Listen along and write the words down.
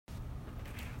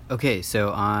Okay,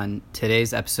 so on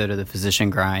today's episode of the Physician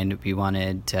Grind, we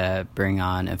wanted to bring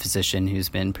on a physician who's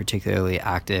been particularly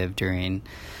active during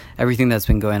everything that's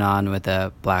been going on with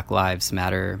the Black Lives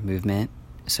Matter movement.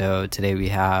 So today we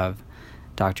have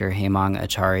Dr. Hemang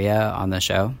Acharya on the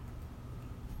show.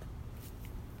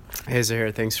 Hey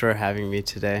Zahir, thanks for having me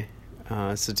today.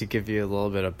 So to give you a little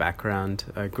bit of background,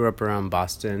 I grew up around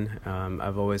Boston.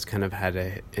 I've always kind of had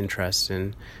an interest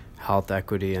in health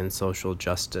equity and social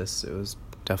justice. It was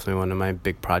definitely one of my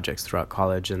big projects throughout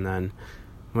college, and then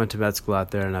went to med school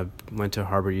out there, and I went to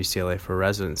Harvard UCLA for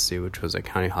residency, which was a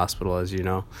county hospital, as you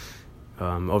know.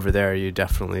 Over there, you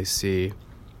definitely see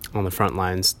on the front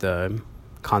lines the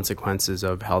consequences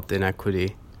of health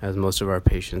inequity, as most of our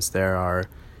patients there are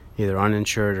either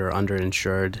uninsured or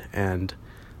underinsured, and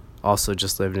also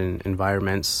just lived in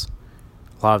environments,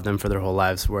 a lot of them for their whole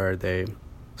lives, where they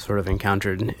sort of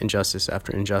encountered injustice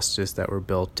after injustice that were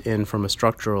built in from a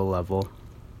structural level.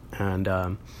 And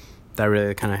that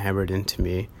really kind of hammered into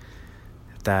me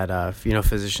that,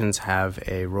 physicians have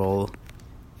a role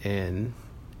in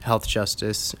health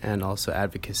justice and also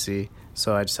advocacy.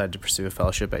 So I decided to pursue a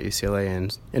fellowship at UCLA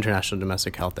in international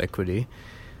domestic health equity.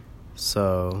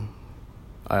 So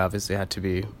I obviously had to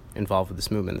be involved with this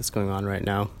movement that's going on right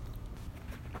now.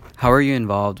 How are you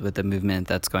involved with the movement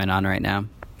that's going on right now?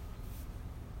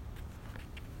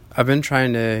 I've been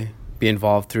trying to be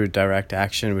involved through direct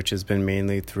action, which has been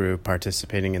mainly through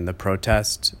participating in the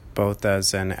protest, both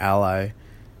as an ally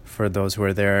for those who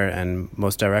are there and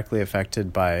most directly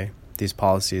affected by these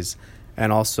policies,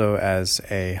 and also as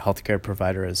a healthcare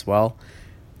provider as well.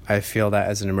 I feel that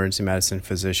as an emergency medicine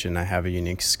physician, I have a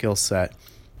unique skill set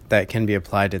that can be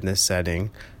applied in this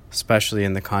setting, especially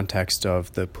in the context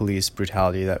of the police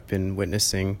brutality that I've been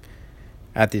witnessing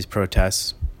at these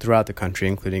protests throughout the country,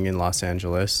 including in Los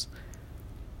Angeles.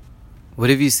 What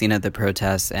have you seen at the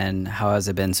protests, and how has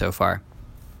it been so far?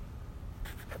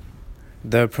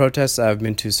 The protests I've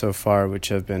been to so far, which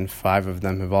have been 5 of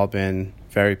them, have all been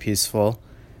very peaceful.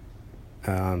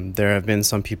 There have been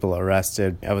some people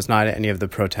arrested. I was not at any of the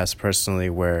protests personally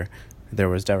where there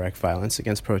was direct violence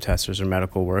against protesters or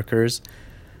medical workers.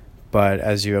 But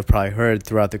as you have probably heard,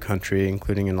 throughout the country,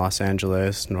 including in Los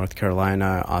Angeles, North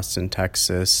Carolina, Austin,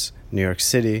 Texas, New York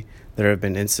City, there have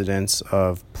been incidents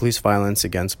of police violence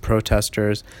against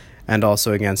protesters and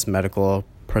also against medical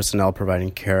personnel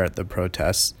providing care at the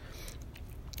protests.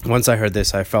 Once I heard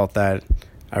this, I felt that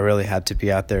I really had to be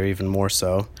out there even more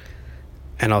so,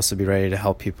 and also be ready to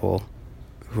help people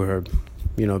who are,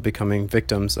 becoming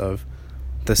victims of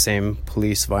the same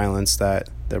police violence that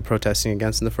they're protesting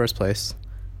against in the first place.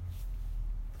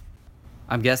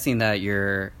 I'm guessing that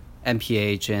your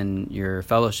MPH and your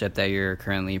fellowship that you're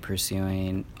currently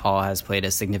pursuing all has played a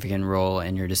significant role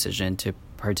in your decision to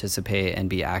participate and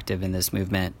be active in this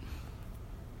movement.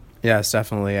 Yes,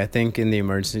 definitely. I think in the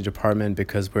emergency department,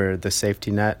 because we're the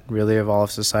safety net, really, of all of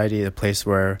society, the place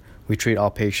where we treat all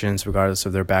patients, regardless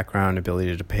of their background,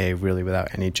 ability to pay, really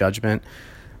without any judgment,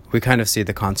 we kind of see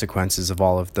the consequences of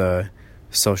all of the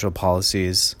social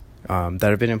policies that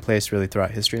have been in place really throughout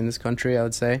history in this country, I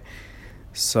would say.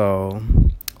 So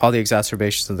all the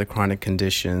exacerbations of the chronic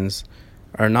conditions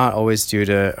are not always due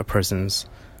to a person's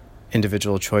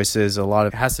individual choices. A lot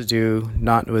of it has to do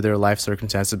not with their life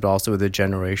circumstances, but also with the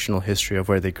generational history of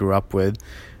where they grew up with.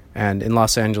 And in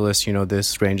Los Angeles,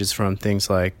 this ranges from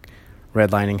things like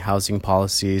redlining housing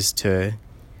policies to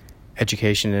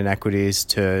education inequities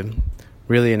to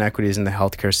really inequities in the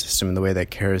healthcare system and the way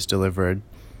that care is delivered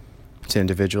to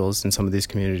individuals in some of these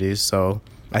communities. So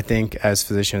I think as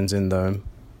physicians in the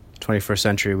 21st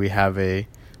century, we have a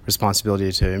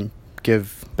responsibility to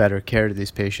give better care to these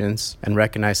patients and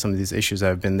recognize some of these issues that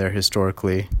have been there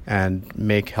historically and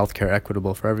make healthcare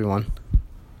equitable for everyone.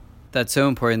 That's so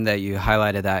important that you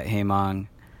highlighted that, Hemang,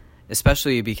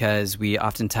 especially because we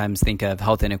oftentimes think of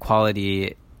health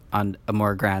inequality on a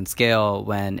more grand scale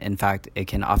when, in fact, it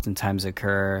can oftentimes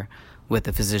occur with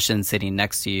the physician sitting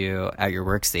next to you at your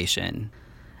workstation.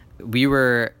 We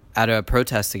were at a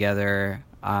protest together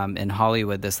in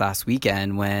Hollywood this last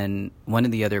weekend when one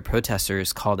of the other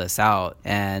protesters called us out,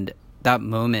 and that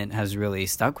moment has really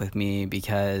stuck with me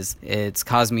because it's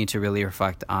caused me to really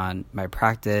reflect on my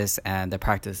practice and the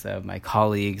practice of my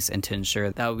colleagues, and to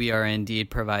ensure that we are indeed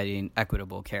providing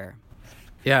equitable care.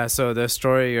 Yeah, so the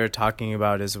story you're talking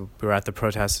about is we were at the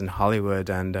protest in Hollywood,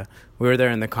 and we were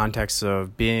there in the context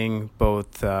of being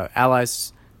both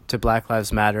allies to Black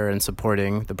Lives Matter and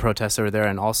supporting the protests that were there,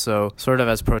 and also sort of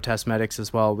as protest medics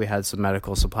as well. We had some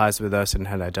medical supplies with us and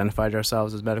had identified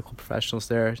ourselves as medical professionals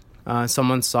there.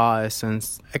 Someone saw us and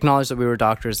acknowledged that we were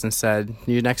doctors and said,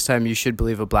 next time you should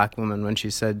believe a Black woman when she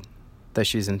said that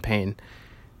she's in pain."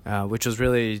 which was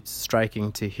really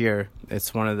striking to hear.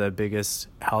 It's one of the biggest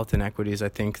health inequities, I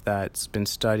think, that's been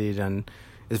studied and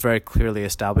is very clearly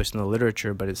established in the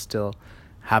literature, but it still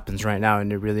happens right now,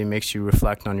 and it really makes you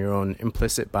reflect on your own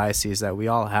implicit biases that we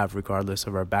all have regardless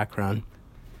of our background.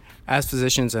 As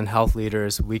physicians and health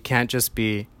leaders, we can't just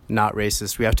be not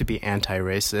racist, we have to be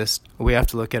anti-racist. We have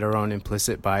to look at our own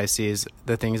implicit biases,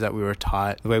 the things that we were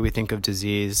taught, the way we think of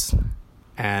disease,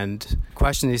 and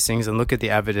question these things and look at the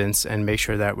evidence and make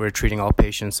sure that we're treating all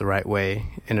patients the right way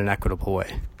in an equitable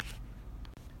way.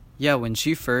 Yeah, when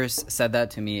she first said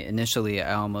that to me, initially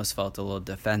I almost felt a little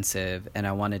defensive and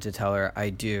I wanted to tell her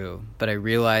I do, but I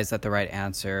realized that the right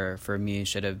answer for me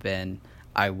should have been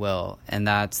I will, and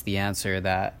that's the answer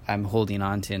that I'm holding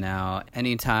on to now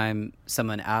anytime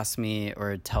someone asks me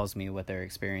or tells me what their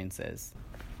experience is.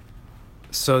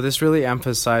 So this really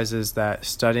emphasizes that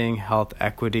studying health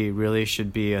equity really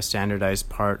should be a standardized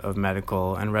part of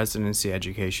medical and residency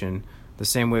education, the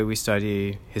same way we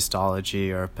study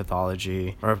histology or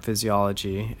pathology or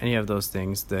physiology, any of those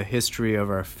things. The history of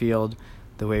our field,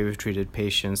 the way we've treated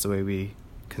patients, the way we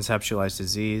conceptualize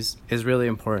disease is really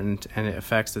important, and it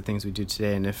affects the things we do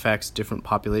today, and it affects different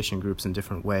population groups in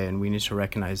different way, and we need to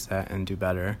recognize that and do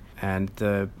better. And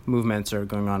the movements that are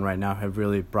going on right now have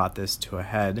really brought this to a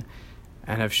head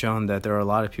and have shown that there are a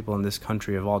lot of people in this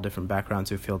country of all different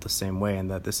backgrounds who feel the same way,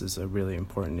 and that this is a really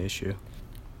important issue.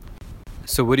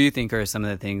 So what do you think are some of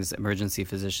the things emergency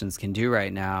physicians can do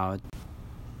right now?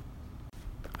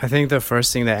 I think the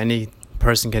first thing that any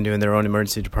person can do in their own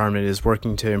emergency department is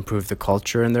working to improve the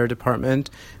culture in their department.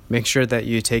 Make sure that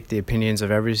you take the opinions of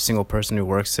every single person who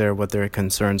works there, what their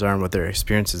concerns are and what their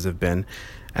experiences have been,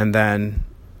 and then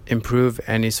improve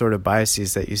any sort of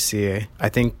biases that you see. I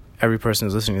think every person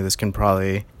who's listening to this can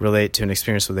probably relate to an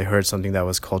experience where they heard something that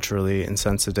was culturally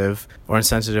insensitive or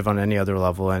insensitive on any other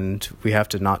level, and we have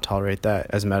to not tolerate that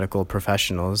as medical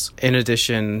professionals. In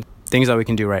addition, things that we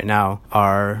can do right now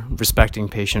are respecting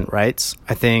patient rights.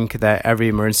 I think that every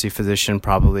emergency physician,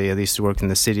 probably, at least who work in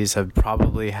the cities, have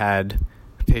probably had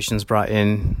patients brought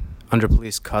in under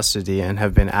police custody and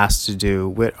have been asked to do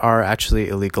what are actually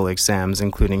illegal exams,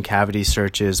 including cavity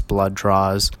searches, blood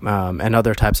draws, and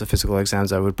other types of physical exams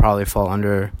that would probably fall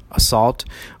under assault,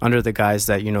 under the guise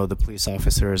that, the police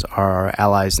officers are our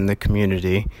allies in the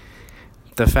community.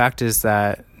 The fact is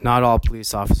that not all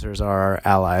police officers are our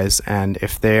allies, and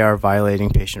if they are violating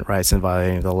patient rights and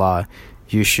violating the law,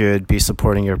 you should be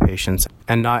supporting your patients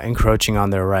and not encroaching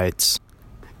on their rights.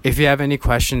 If you have any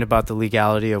question about the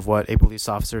legality of what a police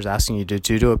officer is asking you to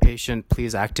do to a patient,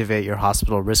 please activate your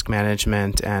hospital risk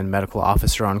management and medical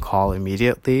officer on call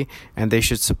immediately, and they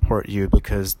should support you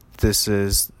because this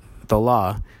is the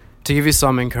law. To give you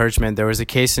some encouragement, there was a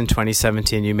case in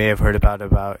 2017 you may have heard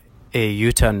about a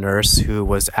Utah nurse who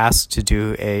was asked to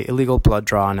do a illegal blood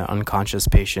draw on an unconscious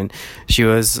patient. She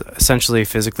was essentially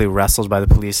physically wrestled by the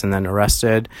police and then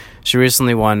arrested. She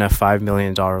recently won a $5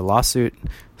 million lawsuit,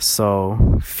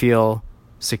 so feel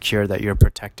secure that you're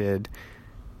protected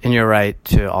in your right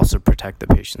to also protect the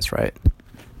patient's right.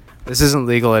 This isn't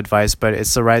legal advice, but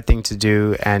it's the right thing to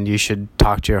do, and you should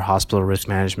talk to your hospital risk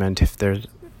management if there's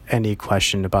any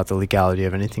question about the legality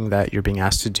of anything that you're being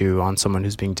asked to do on someone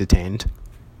who's being detained.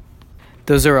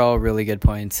 Those are all really good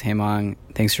points, Hae-Mong.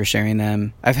 Thanks for sharing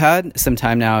them. I've had some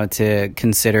time now to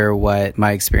consider what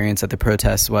my experience at the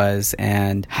protest was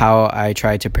and how I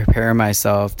tried to prepare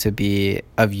myself to be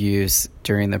of use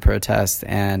during the protest.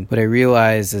 And what I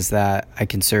realized is that I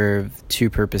can serve two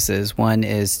purposes. One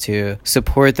is to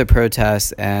support the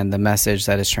protest and the message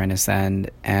that it's trying to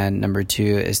send. And number two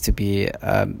is to be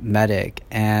a medic.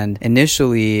 And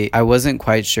initially, I wasn't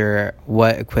quite sure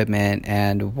what equipment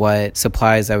and what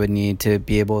supplies I would need to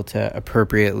be able to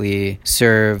appropriately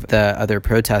serve the other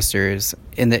protesters.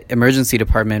 In the emergency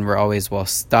department, we're always well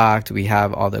stocked. We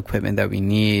have all the equipment that we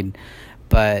need,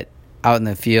 but out in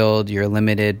the field, you're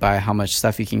limited by how much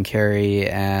stuff you can carry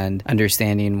and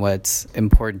understanding what's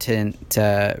important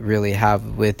to really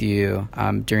have with you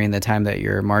during the time that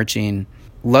you're marching.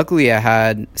 Luckily, I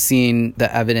had seen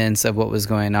the evidence of what was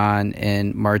going on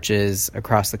in marches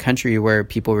across the country where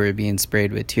people were being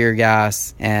sprayed with tear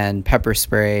gas and pepper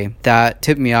spray. That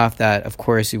tipped me off that, of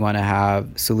course, you want to have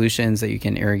solutions that you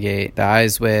can irrigate the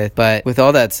eyes with. But with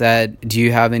all that said, do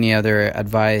you have any other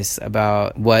advice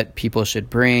about what people should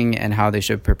bring and how they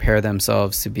should prepare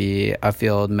themselves to be a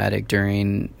field medic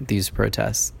during these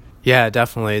protests? Yeah,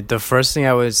 definitely. The first thing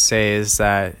I would say is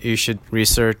that you should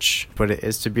research what it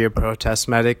is to be a protest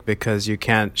medic, because you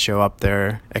can't show up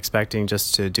there expecting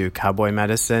just to do cowboy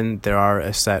medicine. There are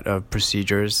a set of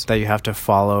procedures that you have to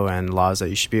follow and laws that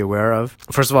you should be aware of.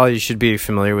 First of all, you should be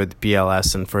familiar with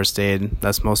BLS and first aid.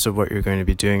 That's most of what you're going to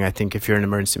be doing. I think if you're an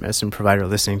emergency medicine provider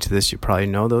listening to this, you probably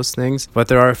know those things, but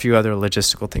there are a few other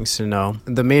logistical things to know.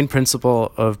 The main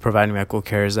principle of providing medical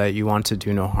care is that you want to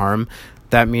do no harm.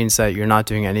 That means that you're not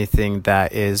doing anything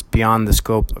that is beyond the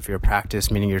scope of your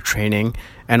practice, meaning your training,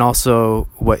 and also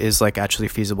what is like actually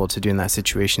feasible to do in that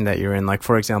situation that you're in. Like,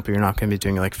 for example, you're not going to be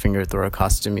doing like finger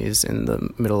thoracostomies in the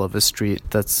middle of a street.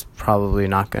 That's probably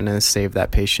not going to save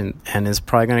that patient and is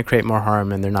probably going to create more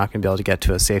harm, and they're not going to be able to get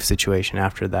to a safe situation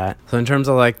after that. So in terms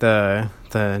of like the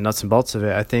nuts and bolts of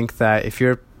it, I think that if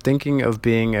you're thinking of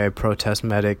being a protest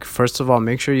medic, first of all,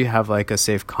 make sure you have like a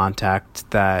safe contact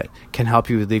that can help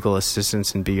you with legal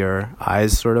assistance and be your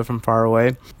eyes sort of from far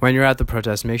away. When you're at the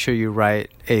protest, make sure you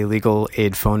write a legal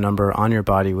aid phone number on your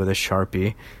body with a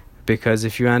Sharpie, because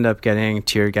if you end up getting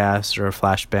tear gas or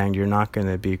flashbanged, you're not going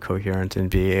to be coherent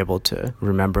and be able to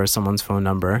remember someone's phone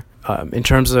number. In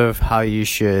terms of how you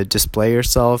should display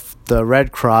yourself, the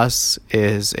Red Cross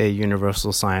is a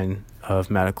universal sign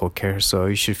of medical care, so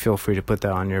you should feel free to put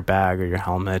that on your bag or your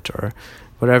helmet or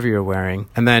whatever you're wearing.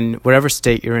 And then whatever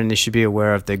state you're in, you should be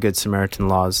aware of the Good Samaritan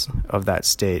laws of that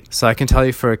state. So I can tell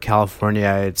you for California,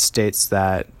 it states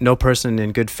that no person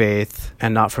in good faith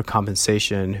and not for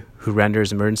compensation who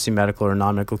renders emergency medical or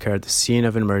non-medical care at the scene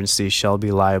of an emergency shall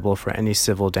be liable for any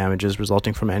civil damages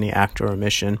resulting from any act or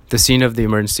omission. The scene of the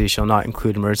emergency shall not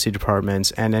include emergency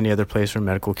departments and any other place where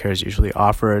medical care is usually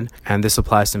offered, and this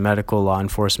applies to medical, law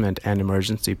enforcement, and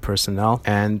emergency personnel.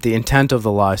 And the intent of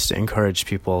the law is to encourage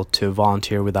people to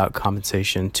volunteer without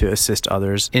compensation to assist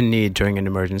others in need during an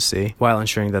emergency, while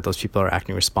ensuring that those people are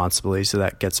acting responsibly. So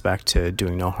that gets back to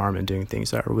doing no harm and doing things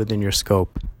that are within your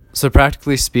scope. So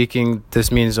practically speaking,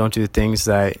 this means don't do things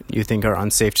that you think are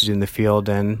unsafe to do in the field.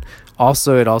 And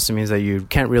also, it also means that you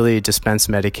can't really dispense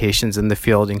medications in the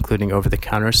field, including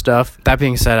over-the-counter stuff. That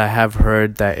being said, I have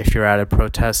heard that if you're at a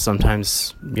protest,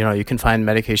 sometimes, you can find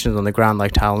medications on the ground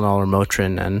like Tylenol or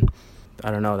Motrin, and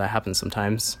I don't know, that happens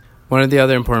sometimes. One of the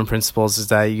other important principles is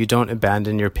that you don't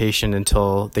abandon your patient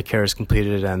until the care is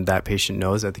completed and that patient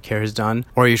knows that the care is done,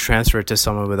 or you transfer it to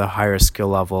someone with a higher skill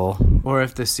level, or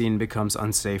if the scene becomes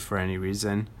unsafe for any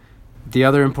reason. The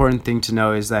other important thing to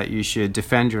know is that you should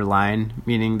defend your line,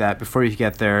 meaning that before you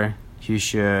get there, you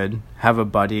should have a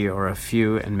buddy or a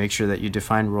few and make sure that you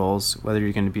define roles, whether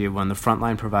you're going to be one of the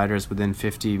frontline providers within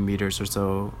 50 meters or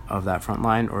so of that front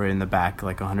line, or in the back,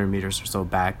 like 100 meters or so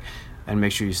back, and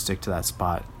make sure you stick to that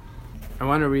spot. I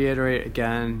want to reiterate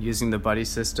again, using the buddy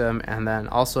system, and then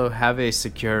also have a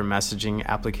secure messaging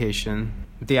application.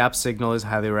 The app Signal is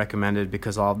highly recommended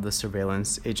because all of the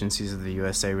surveillance agencies of the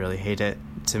USA really hate it,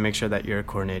 to make sure that you're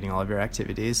coordinating all of your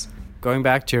activities. Going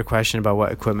back to your question about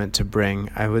what equipment to bring,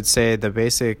 I would say the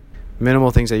basic minimal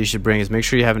things that you should bring is make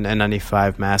sure you have an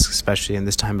N95 mask, especially in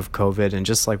this time of COVID, and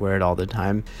just like wear it all the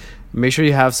time. Make sure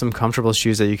you have some comfortable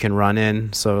shoes that you can run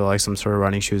in, so like some sort of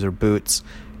running shoes or boots.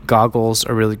 Goggles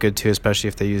are really good too, especially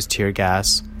if they use tear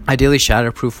gas. Ideally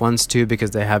shatterproof ones too,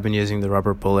 because they have been using the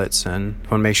rubber bullets, and you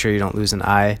want to make sure you don't lose an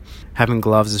eye. Having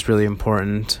gloves is really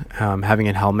important. Having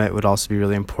a helmet would also be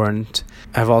really important.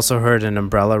 I've also heard an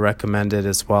umbrella recommended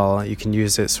as well. You can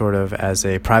use it sort of as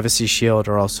a privacy shield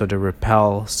or also to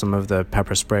repel some of the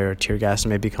pepper spray or tear gas that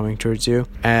may be coming towards you.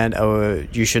 And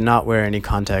you should not wear any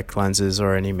contact lenses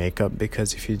or any makeup,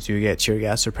 because if you do get tear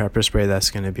gas or pepper spray, that's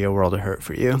going to be a world of hurt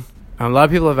for you. A lot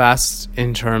of people have asked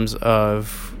in terms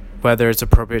of whether it's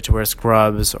appropriate to wear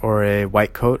scrubs or a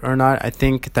white coat or not. I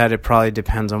think that it probably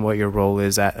depends on what your role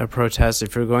is at a protest.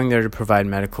 If you're going there to provide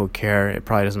medical care, it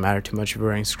probably doesn't matter too much if you're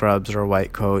wearing scrubs or a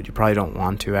white coat. You probably don't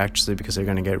want to, actually, because they're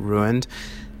going to get ruined.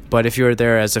 But if you're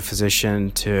there as a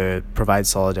physician to provide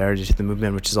solidarity to the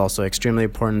movement, which is also extremely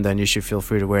important, then you should feel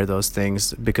free to wear those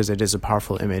things, because it is a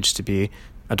powerful image to be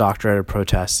a doctor at a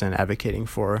protest and advocating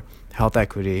for health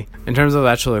equity. In terms of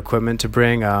actual equipment to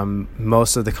bring,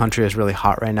 most of the country is really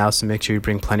hot right now, so make sure you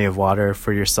bring plenty of water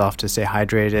for yourself to stay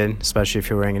hydrated, especially if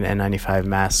you're wearing an N95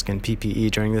 mask and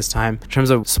PPE during this time. In terms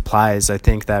of supplies, I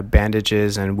think that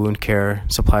bandages and wound care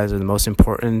supplies are the most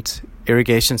important.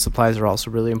 Irrigation supplies are also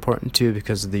really important too,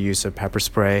 because of the use of pepper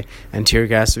spray and tear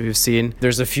gas that we've seen.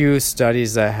 There's a few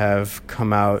studies that have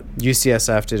come out.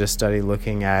 UCSF did a study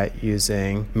looking at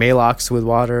using Maalox with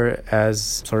water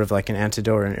as sort of like an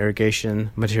antidote or an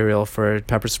irrigation material for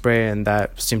pepper spray, and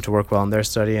that seemed to work well in their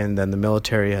study. And then the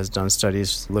military has done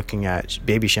studies looking at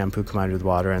baby shampoo combined with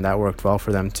water, and that worked well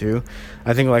for them too.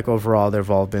 I think like overall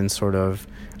they've all been sort of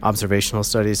observational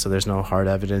studies, so there's no hard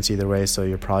evidence either way, so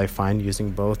you're probably fine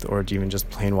using both or even just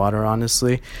plain water,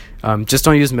 honestly. Just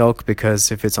don't use milk,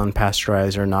 because if it's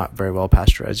unpasteurized or not very well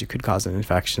pasteurized, you could cause an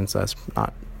infection, so that's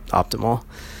not optimal.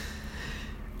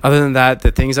 Other than that,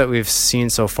 the things that we've seen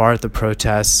so far at the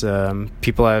protests,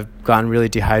 people have gotten really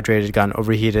dehydrated, gotten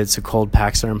overheated, so cold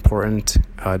packs are important.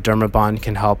 Dermabond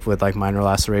can help with like minor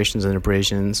lacerations and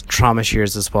abrasions. Trauma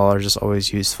shears as well are just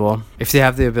always useful. If they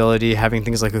have the ability, having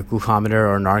things like a glucometer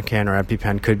or Narcan or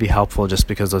EpiPen could be helpful, just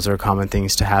because those are common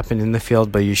things to happen in the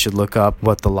field, but you should look up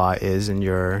what the law is in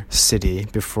your city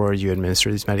before you administer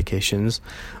these medications.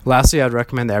 Lastly, I'd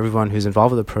recommend that everyone who's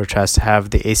involved with the protest have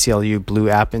the ACLU Blue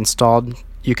app installed.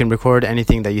 You can record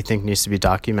anything that you think needs to be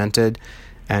documented,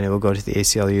 and it will go to the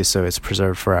ACLU, so it's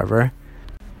preserved forever.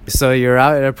 So you're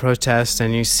out at a protest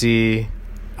and you see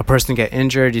a person get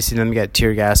injured, you see them get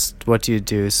tear gassed. What do you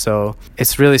do? So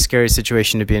it's a really scary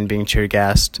situation to be in, being tear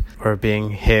gassed or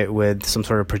being hit with some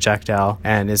sort of projectile,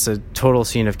 and it's a total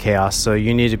scene of chaos. So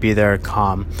you need to be there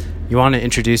calm. You want to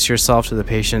introduce yourself to the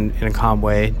patient in a calm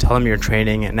way, tell them your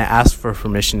training, and ask for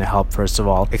permission to help first of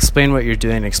all. Explain what you're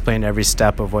doing, explain every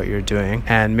step of what you're doing,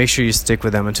 and make sure you stick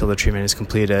with them until the treatment is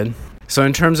completed. So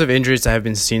in terms of injuries that have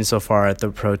been seen so far at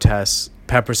the protests,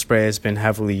 pepper spray has been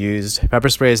heavily used. Pepper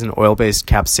spray is an oil-based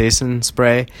capsaicin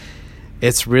spray.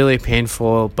 It's really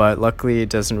painful, but luckily it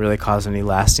doesn't really cause any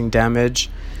lasting damage.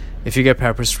 If you get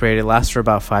pepper sprayed, it lasts for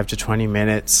about 5 to 20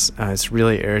 minutes. It's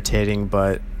really irritating,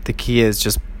 but the key is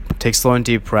just take slow and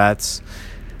deep breaths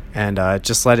and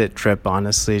just let it drip,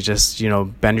 honestly. Just,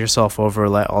 bend yourself over,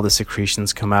 let all the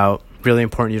secretions come out. Really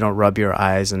important you don't rub your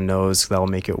eyes and nose. That will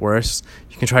make it worse.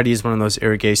 You can try to use one of those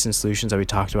irrigation solutions that we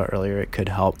talked about earlier. It could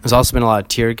help. There's also been a lot of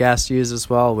tear gas used as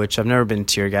well, which I've never been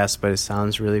tear gassed, but it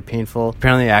sounds really painful.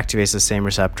 Apparently it activates the same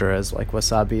receptor as like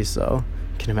wasabi, so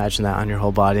you can imagine that on your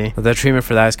whole body. The treatment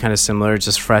for that is kind of similar,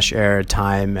 just fresh air,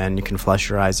 time, and you can flush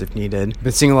your eyes if needed.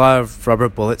 Been seeing a lot of rubber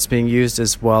bullets being used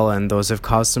as well, and those have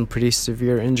caused some pretty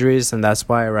severe injuries, and that's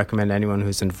why I recommend anyone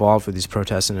who's involved with these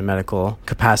protests in a medical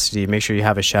capacity, make sure you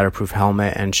have a shatterproof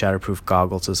helmet and shatterproof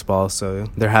goggles as well. So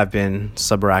there have been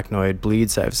subarachnoid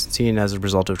bleeds I've seen as a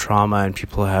result of trauma, and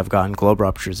people have gotten globe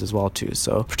ruptures as well too,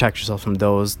 so protect yourself from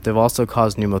those. They've also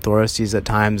caused pneumothoraces at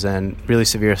times and really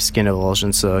severe skin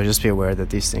avulsions, so just be aware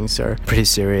that these things are pretty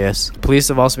serious. Police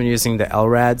have also been using the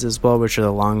LRADs as well, which are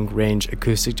the long-range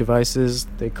acoustic devices.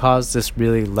 They cause this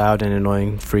really loud and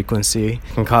annoying frequency.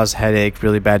 It can cause headache,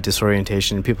 really bad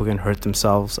disorientation. People can hurt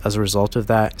themselves as a result of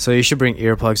that. So you should bring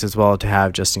earplugs as well to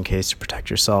have, just in case, to protect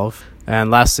yourself.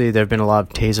 And lastly, there have been a lot of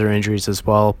taser injuries as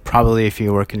well. Probably if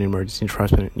you work in emergency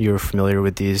department, you're familiar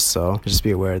with these, so just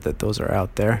be aware that those are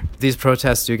out there. If these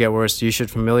protests do get worse, you should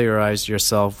familiarize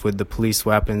yourself with the police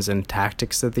weapons and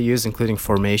tactics that they use, including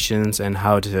formations and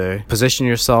how to position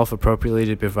yourself appropriately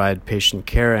to provide patient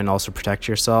care and also protect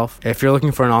yourself. If you're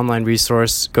looking for an online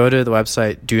resource, go to the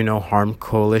website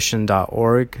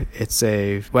donoharmcoalition.org. It's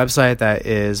a website that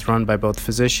is run by both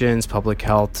physicians, public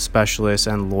health specialists,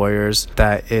 and lawyers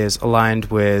that is aligned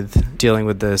with dealing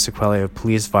with the sequelae of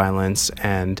police violence,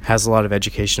 and has a lot of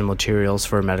educational materials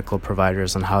for medical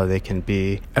providers on how they can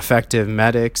be effective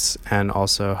medics and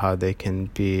also how they can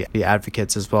be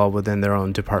advocates as well within their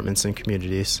own departments and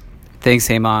communities. Thanks,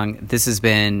 Haemong. This has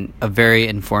been a very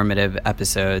informative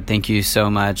episode. Thank you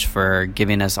so much for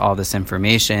giving us all this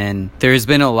information. There's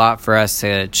been a lot for us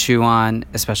to chew on,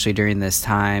 especially during this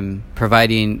time.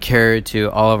 Providing care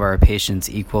to all of our patients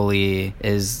equally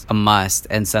is a must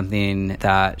and something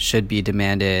that should be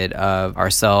demanded of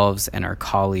ourselves and our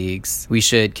colleagues. We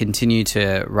should continue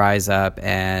to rise up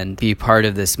and be part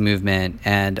of this movement,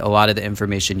 and a lot of the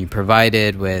information you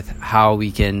provided with how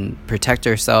we can protect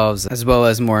ourselves, as well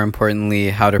as more importantly,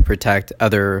 how to protect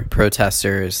other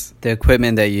protesters. The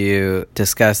equipment that you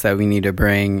discussed that we need to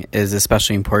bring is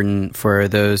especially important for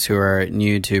those who are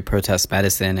new to protest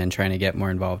medicine and trying to get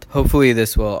more involved. Hopefully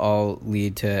this will all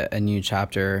lead to a new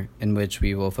chapter in which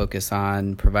we will focus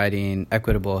on providing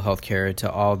equitable healthcare to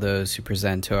all those who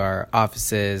present to our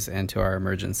offices and to our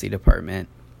emergency department.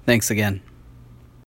 Thanks again.